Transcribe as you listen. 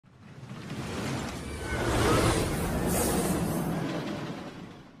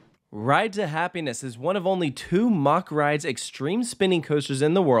Ride to Happiness is one of only 2 MACK Rides extreme spinning coasters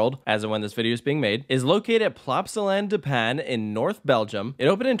in the world, as of when this video is being made, is located at Plopsaland De Panne in North Belgium. It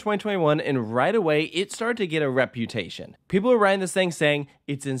opened in 2021, and right away, it started to get a reputation. People are riding this thing saying,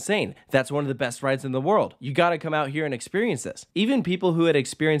 it's insane. That's one of the best rides in the world. You gotta come out here and experience this. Even people who had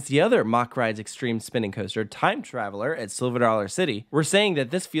experienced the other MACK Rides extreme spinning coaster, Time Traveler at Silver Dollar City, were saying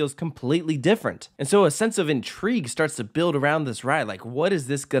that this feels completely different. And so a sense of intrigue starts to build around this ride, like what is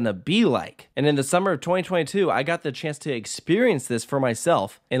this gonna be like? And in the summer of 2022, I got the chance to experience this for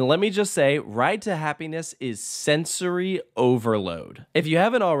myself, and let me just say, Ride to Happiness is sensory overload. If you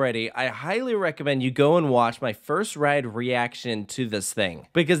haven't already, I highly recommend you go and watch my first ride reaction to this thing,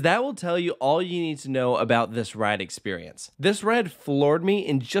 because that will tell you all you need to know about this ride experience. This ride floored me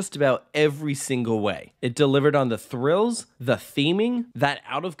in just about every single way. It delivered on the thrills, the theming, that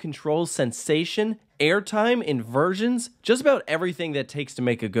out of control sensation, airtime, inversions, just about everything that it takes to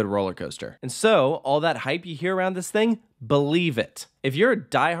make a good roller coaster. And so, all that hype you hear around this thing, believe it. If you're a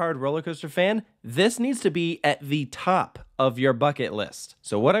diehard roller coaster fan, this needs to be at the top of your bucket list.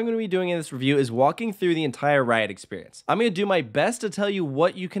 So what I'm going to be doing in this review is walking through the entire ride experience. I'm going to do my best to tell you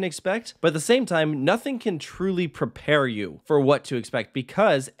what you can expect, but at the same time, nothing can truly prepare you for what to expect,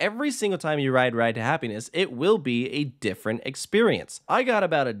 because every single time you ride Ride to Happiness, it will be a different experience. I got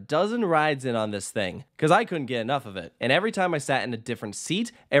about a dozen rides in on this thing, because I couldn't get enough of it. And every time I sat in a different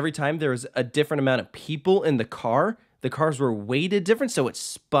seat, every time there was a different amount of people in the car, the cars were weighted different, so it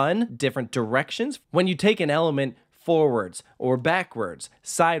spun different directions. When you take an element forwards or backwards,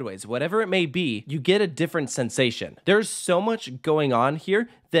 sideways, whatever it may be, you get a different sensation. There's so much going on here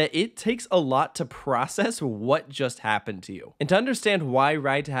that it takes a lot to process what just happened to you. And to understand why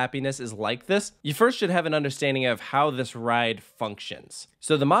Ride to Happiness is like this, you first should have an understanding of how this ride functions.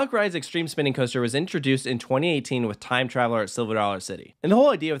 So the MACK Rides Extreme Spinning Coaster was introduced in 2018 with Time Traveler at Silver Dollar City. And the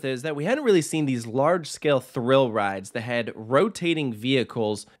whole idea with it is that we hadn't really seen these large-scale thrill rides that had rotating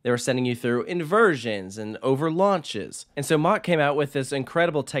vehicles that were sending you through inversions and over launches. And so MACK came out with this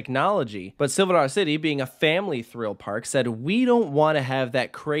incredible technology, but Silver Dollar City, being a family thrill park, said we don't want to have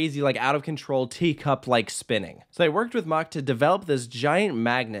that crazy, like out of control teacup-like spinning. So they worked with MACK to develop this giant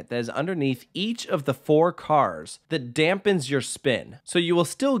magnet that is underneath each of the 4 cars that dampens your spin. So you will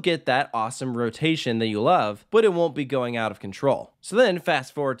still get that awesome rotation that you love, but it won't be going out of control. So then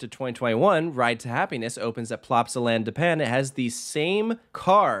fast forward to 2021, Ride to Happiness opens at Plopsaland De Panne. It has these same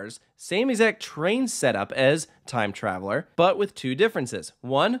cars, same exact train setup as Time Traveler, but with 2 differences.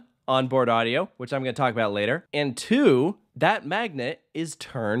 1, onboard audio, which I'm going to talk about later, and 2, that magnet is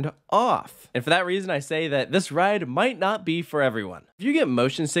turned off. And for that reason, I say that this ride might not be for everyone. If you get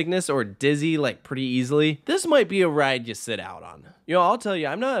motion sickness or dizzy like pretty easily, this might be a ride you sit out on. You know, I'll tell you,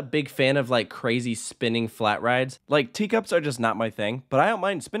 I'm not a big fan of like crazy spinning flat rides. Like teacups are just not my thing, but I don't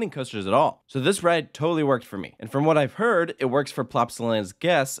mind spinning coasters at all. So this ride totally worked for me. And from what I've heard, it works for Plopsaland's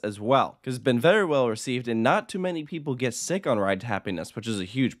guests as well, because it's been very well received and not too many people get sick on Ride to Happiness, which is a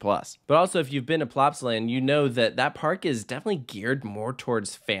huge plus. But also, if you've been to Plopsaland, you know that that park is definitely geared more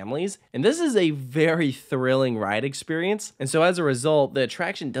towards families, and this is a very thrilling ride experience. And so as a result, the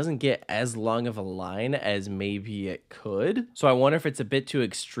attraction doesn't get as long of a line as maybe it could. So I wonder if it's a bit too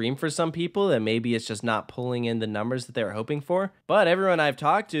extreme for some people, that maybe it's just not pulling in the numbers that they were hoping for. But everyone I've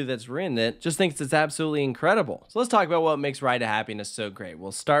talked to that's ridden it just thinks it's absolutely incredible. So let's talk about what makes Ride to Happiness so great.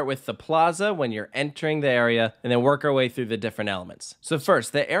 We'll start with the plaza when you're entering the area, and then work our way through the different elements. So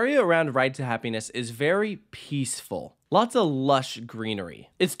first, the area around Ride to Happiness is very peaceful. Lots of lush greenery.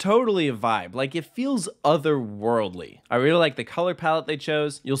 It's totally a vibe, like it feels otherworldly. I really like the color palette they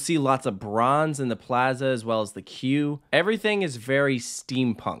chose. You'll see lots of bronze in the plaza as well as the queue. Everything is very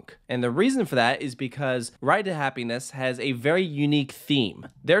steampunk. And the reason for that is because Ride to Happiness has a very unique theme.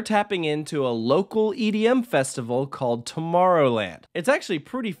 They're tapping into a local EDM festival called Tomorrowland. It's actually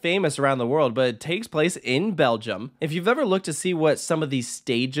pretty famous around the world, but it takes place in Belgium. If you've ever looked to see what some of these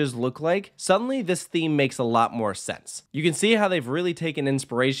stages look like, suddenly this theme makes a lot more sense. You can see how they've really taken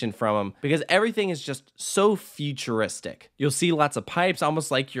inspiration from them, because everything is just so futuristic. You'll see lots of pipes,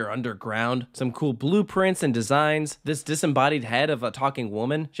 almost like you're underground, some cool blueprints and designs, this disembodied head of a talking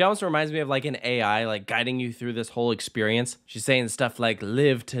woman. She almost reminds me of like an AI, like guiding you through this whole experience. She's saying stuff like,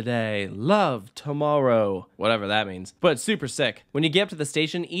 live today, love tomorrow, whatever that means. But it's super sick. When you get up to the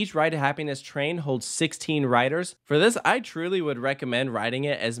station, each Ride to Happiness train holds 16 riders. For this, I truly would recommend riding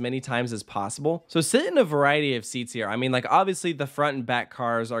it as many times as possible. So sit in a variety of seats here. I mean, like, obviously the front and back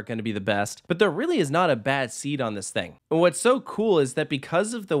cars are going to be the best, but there really is not a bad seat on this thing. And what's so cool is that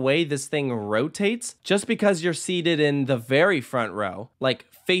because of the way this thing rotates, just because you're seated in the very front row, like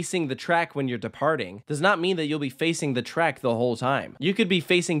facing the track when you're departing, does not mean that you'll be facing the track the whole time. You could be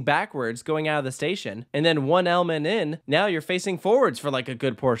facing backwards going out of the station, and then one element in, now you're facing forwards for like a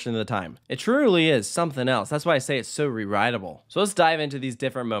good portion of the time. It truly is something else. That's why I say it's so re-rideable. So let's dive into these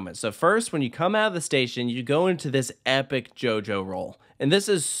different moments. So first, when you come out of the station, you go into this epic JoJo roll. And this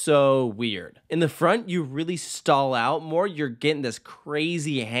is so weird. In the front, you really stall out more. You're getting this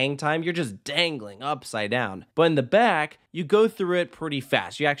crazy hang time. You're just dangling upside down. But in the back, you go through it pretty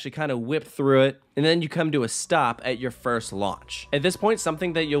fast. You actually kind of whip through it, and then you come to a stop at your first launch. At this point,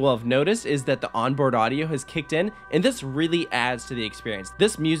 something that you'll have noticed is that the onboard audio has kicked in, and this really adds to the experience.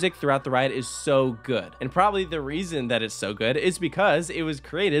 This music throughout the ride is so good. And probably the reason that it's so good is because it was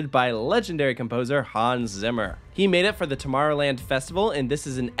created by legendary composer Hans Zimmer. He made it for the Tomorrowland Festival, and this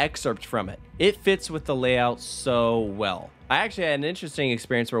is an excerpt from it. It fits with the layout so well. I actually had an interesting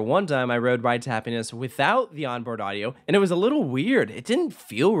experience where one time I rode Ride to Happiness without the onboard audio, and it was a little weird. It didn't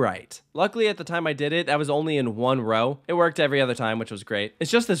feel right. Luckily, at the time I did it, I was only in one row. It worked every other time, which was great.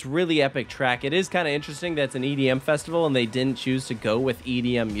 It's just this really epic track. It is kind of interesting that it's an EDM festival and they didn't choose to go with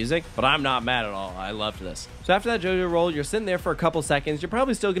EDM music, but I'm not mad at all. I loved this. So after that JoJo roll, you're sitting there for a couple seconds. You're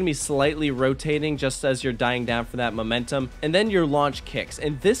probably still going to be slightly rotating just as you're dying down for that momentum, and then your launch kicks.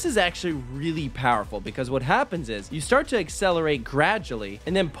 And this is actually really powerful because what happens is you start to accelerate gradually,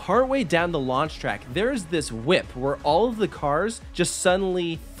 and then partway down the launch track, there's this whip where all of the cars just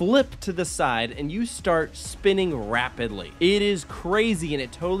suddenly flip to the side and you start spinning rapidly. It is crazy and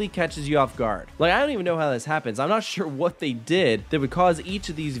it totally catches you off guard. Like, I don't even know how this happens. I'm not sure what they did that would cause each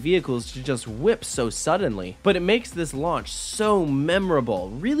of these vehicles to just whip so suddenly, but it makes this launch so memorable,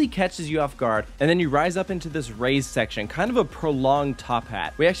 really catches you off guard, and then you rise up into this raised section, kind of a prolonged top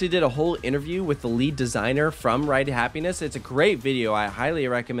hat. We actually did a whole interview with the lead designer from Ride to Happiness. It's a great video. I highly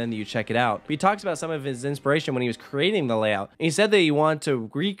recommend that you check it out. He talks about some of his inspiration when he was creating the layout. And he said that he wanted to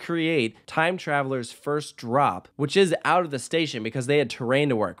recreate Time Traveler's first drop, which is out of the station because they had terrain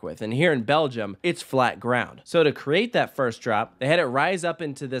to work with. And here in Belgium, it's flat ground. So to create that first drop, they had it rise up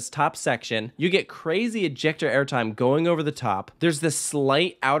into this top section. You get crazy ejector airtime going over the top. There's this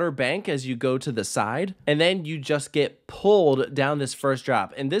slight outer bank as you go to the side, and then you just get pulled down this first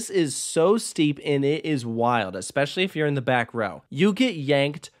drop. And this is so steep and it is wild, especially if you're in the back row. You get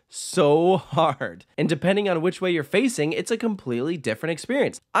yanked so hard, and depending on which way you're facing, it's a completely different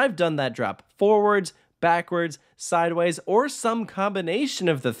experience. I've done that drop forwards, backwards, sideways, or some combination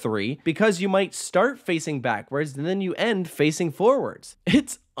of the three, because you might start facing backwards and then you end facing forwards.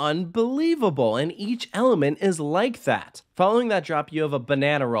 It's unbelievable, and each element is like that. Following that drop, you have a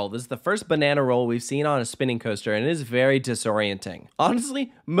banana roll. This is the first banana roll we've seen on a spinning coaster, and it is very disorienting.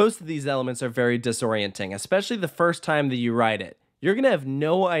 Honestly, most of these elements are very disorienting, especially the first time that you ride it. You're gonna have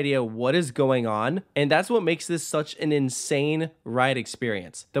no idea what is going on, and that's what makes this such an insane ride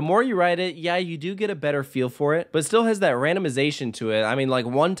experience. The more you ride it, yeah, you do get a better feel for it, but it still has that randomization to it. I mean, like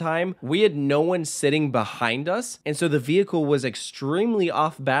one time, we had no one sitting behind us, and so the vehicle was extremely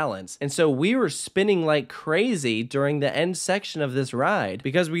off balance, and so we were spinning like crazy during the end section of this ride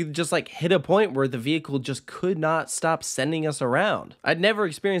because we just like hit a point where the vehicle just could not stop sending us around. I'd never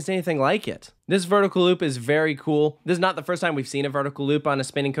experienced anything like it. This vertical loop is very cool. This is not the first time we've seen a vertical loop on a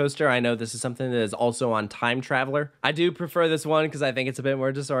spinning coaster. I know this is something that is also on Time Traveler. I do prefer this one because I think it's a bit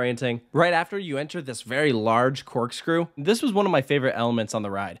more disorienting. Right after you enter this very large corkscrew, this was one of my favorite elements on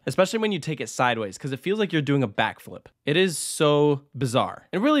the ride, especially when you take it sideways because it feels like you're doing a backflip. It is so bizarre.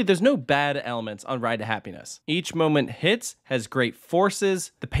 And really, there's no bad elements on Ride to Happiness. Each moment hits, has great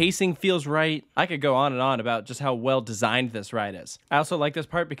forces, the pacing feels right. I could go on and on about just how well designed this ride is. I also like this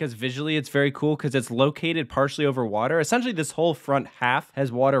part because visually it's very cool because it's located partially over water. Essentially, this whole front half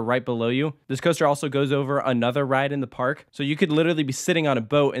has water right below you. This coaster also goes over another ride in the park, so you could literally be sitting on a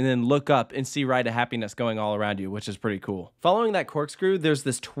boat and then look up and see Ride to Happiness going all around you, which is pretty cool. Following that corkscrew, there's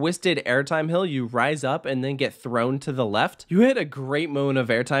this twisted airtime hill. You rise up and then get thrown to the left. You hit a great moment of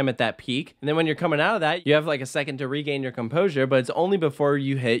airtime at that peak, and then when you're coming out of that, you have like a second to regain your composure, but it's only before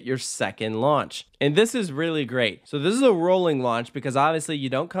you hit your second launch. And this is really great. So this is a rolling launch because obviously you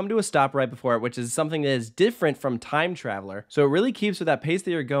don't come to a stop right before it, which is something that is different from Time Traveler. So it really keeps with that pace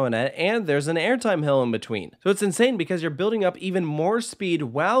that you're going at, and there's an airtime hill in between. So it's insane because you're building up even more speed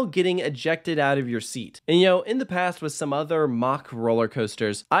while getting ejected out of your seat. And you know, in the past with some other MACK roller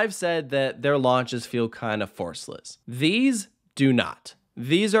coasters, I've said that their launches feel kind of forceless. These do not.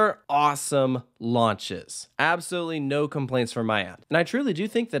 These are awesome launches. Absolutely no complaints from my end. And I truly do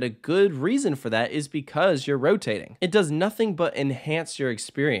think that a good reason for that is because you're rotating. It does nothing but enhance your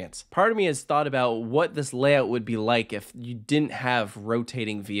experience. Part of me has thought about what this layout would be like if you didn't have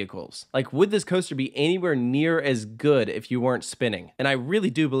rotating vehicles. Like, would this coaster be anywhere near as good if you weren't spinning? And I really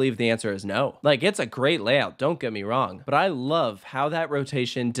do believe the answer is no. Like, it's a great layout, don't get me wrong, but I love how that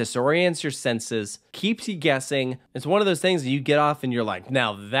rotation disorients your senses, keeps you guessing. It's one of those things that you get off and you're like,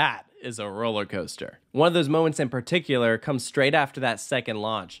 now that is a roller coaster. One of those moments in particular comes straight after that second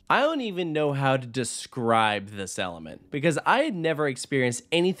launch. I don't even know how to describe this element because I had never experienced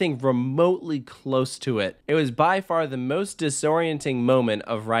anything remotely close to it. It was by far the most disorienting moment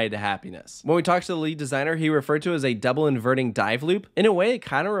of Ride to Happiness. When we talked to the lead designer, he referred to it as a double inverting dive loop. In a way, it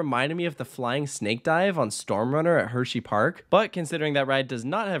kind of reminded me of the flying snake dive on Storm Runner at Hershey Park, but considering that ride does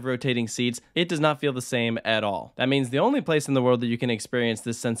not have rotating seats, it does not feel the same at all. That means the only place in the world that you can experience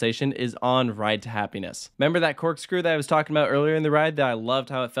this sensation is on Ride to Happiness. Remember that corkscrew that I was talking about earlier in the ride that I loved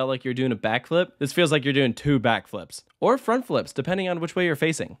how it felt like you're doing a backflip? This feels like you're doing 2 backflips. Or front flips, depending on which way you're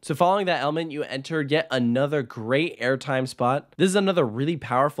facing. So following that element, you enter yet another great airtime spot. This is another really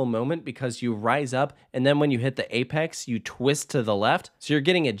powerful moment because you rise up and then when you hit the apex, you twist to the left. So you're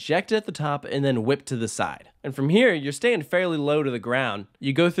getting ejected at the top and then whipped to the side. And from here, you're staying fairly low to the ground.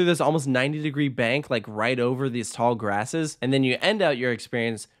 You go through this almost 90-degree bank, like right over these tall grasses, and then you end out your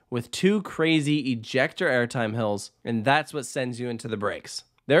experience with 2 crazy ejector airtime hills, and that's what sends you into the brakes.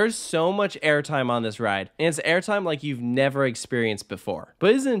 There's so much airtime on this ride, and it's airtime like you've never experienced before. But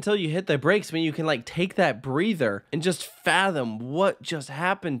it isn't until you hit the brakes when you can like take that breather and just fathom what just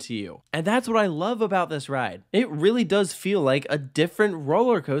happened to you. And that's what I love about this ride. It really does feel like a different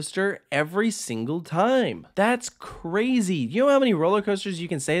roller coaster every single time. That's crazy. You know how many roller coasters you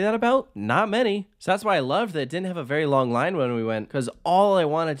can say that about? Not many. So that's why I loved that it didn't have a very long line when we went, because all I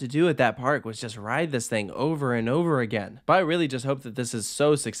wanted to do at that park was just ride this thing over and over again. But I really just hope that this is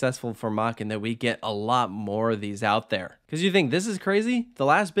so successful for MACK and that we get a lot more of these out there. Because you think this is crazy? The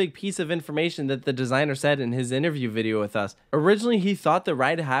last big piece of information that the designer said in his interview video with us, originally he thought the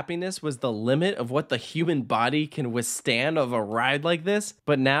Ride to Happiness was the limit of what the human body can withstand of a ride like this,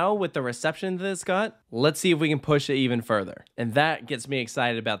 but now with the reception that it's got, let's see if we can push it even further. And that gets me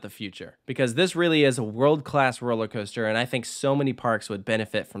excited about the future, because this really is a world-class roller coaster, and I think so many parks would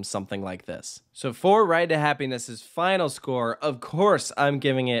benefit from something like this. So for Ride to Happiness's final score, of course I'm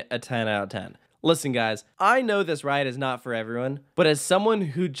giving it a 10 out of 10. Listen guys, I know this ride is not for everyone, but as someone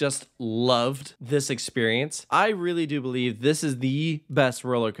who just loved this experience, I really do believe this is the best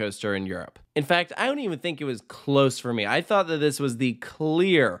roller coaster in Europe. In fact, I don't even think it was close for me. I thought that this was the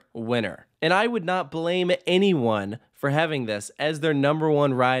clear winner. And I would not blame anyone for having this as their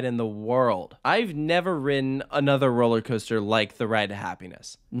 #1 ride in the world. I've never ridden another roller coaster like the Ride to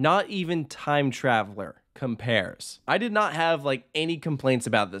Happiness. Not even Time Traveler compares. I did not have like any complaints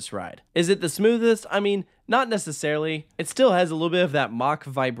about this ride. Is it the smoothest? I mean, not necessarily. It still has a little bit of that MACK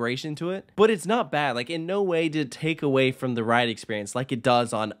vibration to it, but it's not bad. Like in no way did it take away from the ride experience like it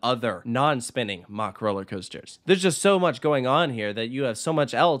does on other non-spinning MACK roller coasters. There's just so much going on here that you have so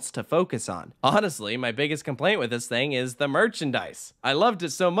much else to focus on. Honestly, my biggest complaint with this thing is the merchandise. I loved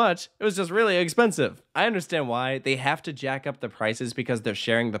it so much, it was just really expensive. I understand why they have to jack up the prices because they're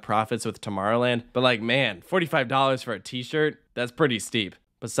sharing the profits with Tomorrowland, but like man, $45 for a t-shirt, that's pretty steep.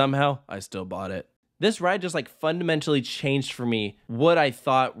 But somehow, I still bought it. This ride just like fundamentally changed for me what I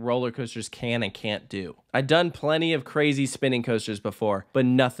thought roller coasters can and can't do. I'd done plenty of crazy spinning coasters before, but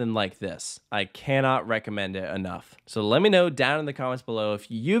nothing like this. I cannot recommend it enough. So let me know down in the comments below if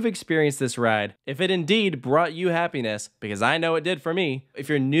you've experienced this ride, if it indeed brought you happiness, because I know it did for me. If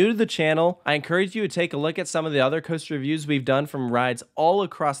you're new to the channel, I encourage you to take a look at some of the other coaster reviews we've done from rides all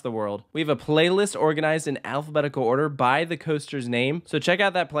across the world. We have a playlist organized in alphabetical order by the coaster's name. So check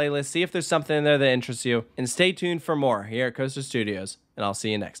out that playlist, see if there's something in there that interests you, and stay tuned for more here at Coaster Studios, and I'll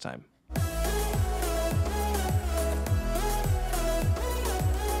see you next time.